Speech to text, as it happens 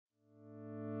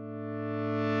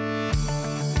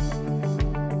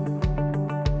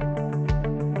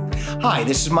Hi,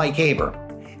 this is Mike Haber.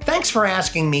 Thanks for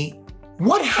asking me,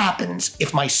 what happens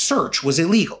if my search was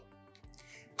illegal?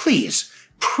 Please,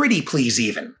 pretty please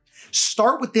even,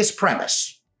 start with this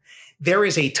premise. There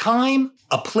is a time,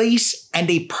 a place, and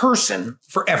a person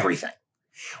for everything.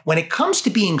 When it comes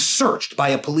to being searched by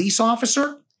a police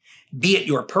officer, be it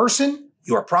your person,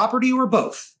 your property, or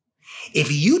both,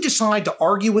 if you decide to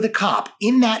argue with a cop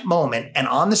in that moment and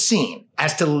on the scene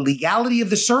as to the legality of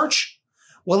the search,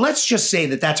 well, let's just say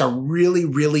that that's a really,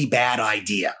 really bad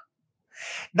idea.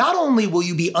 Not only will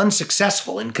you be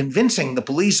unsuccessful in convincing the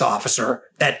police officer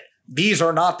that these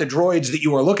are not the droids that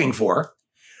you are looking for,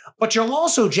 but you'll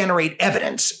also generate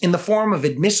evidence in the form of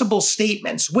admissible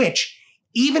statements which,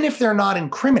 even if they're not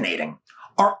incriminating,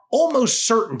 are almost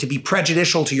certain to be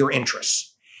prejudicial to your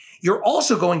interests. You're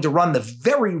also going to run the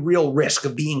very real risk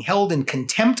of being held in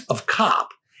contempt of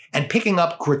cop and picking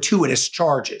up gratuitous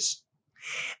charges.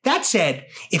 That said,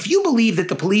 if you believe that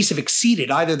the police have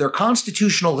exceeded either their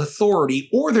constitutional authority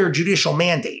or their judicial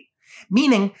mandate,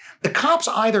 meaning the cops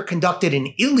either conducted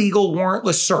an illegal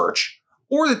warrantless search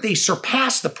or that they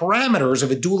surpassed the parameters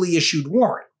of a duly issued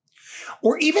warrant,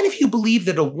 or even if you believe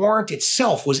that a warrant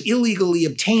itself was illegally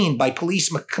obtained by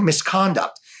police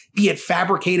misconduct, be it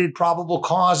fabricated probable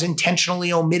cause,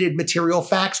 intentionally omitted material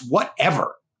facts,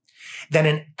 whatever, then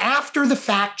an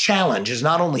after-the-fact challenge is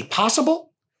not only possible,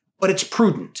 but it's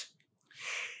prudent.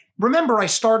 Remember, I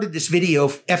started this video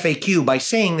FAQ by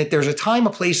saying that there's a time,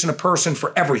 a place, and a person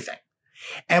for everything.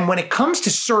 And when it comes to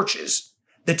searches,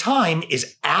 the time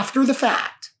is after the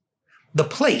fact, the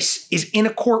place is in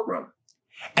a courtroom,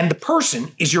 and the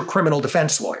person is your criminal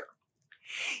defense lawyer.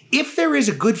 If there is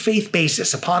a good faith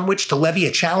basis upon which to levy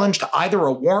a challenge to either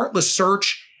a warrantless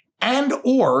search and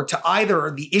or to either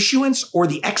the issuance or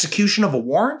the execution of a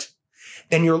warrant,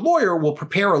 then your lawyer will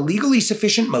prepare a legally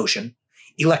sufficient motion,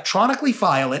 electronically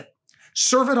file it,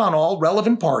 serve it on all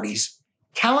relevant parties,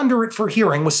 calendar it for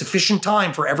hearing with sufficient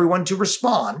time for everyone to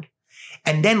respond,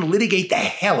 and then litigate the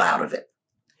hell out of it.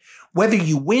 Whether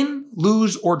you win,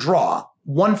 lose, or draw,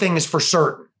 one thing is for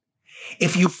certain.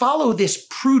 If you follow this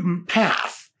prudent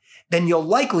path, then you'll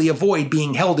likely avoid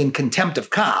being held in contempt of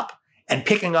cop and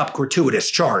picking up gratuitous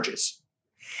charges.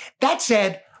 That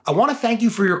said, I want to thank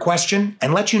you for your question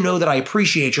and let you know that I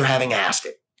appreciate your having asked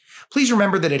it. Please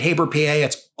remember that at HaberPA,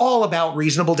 it's all about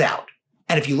reasonable doubt.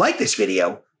 And if you like this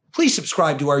video, please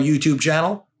subscribe to our YouTube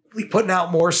channel. We'll be putting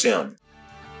out more soon.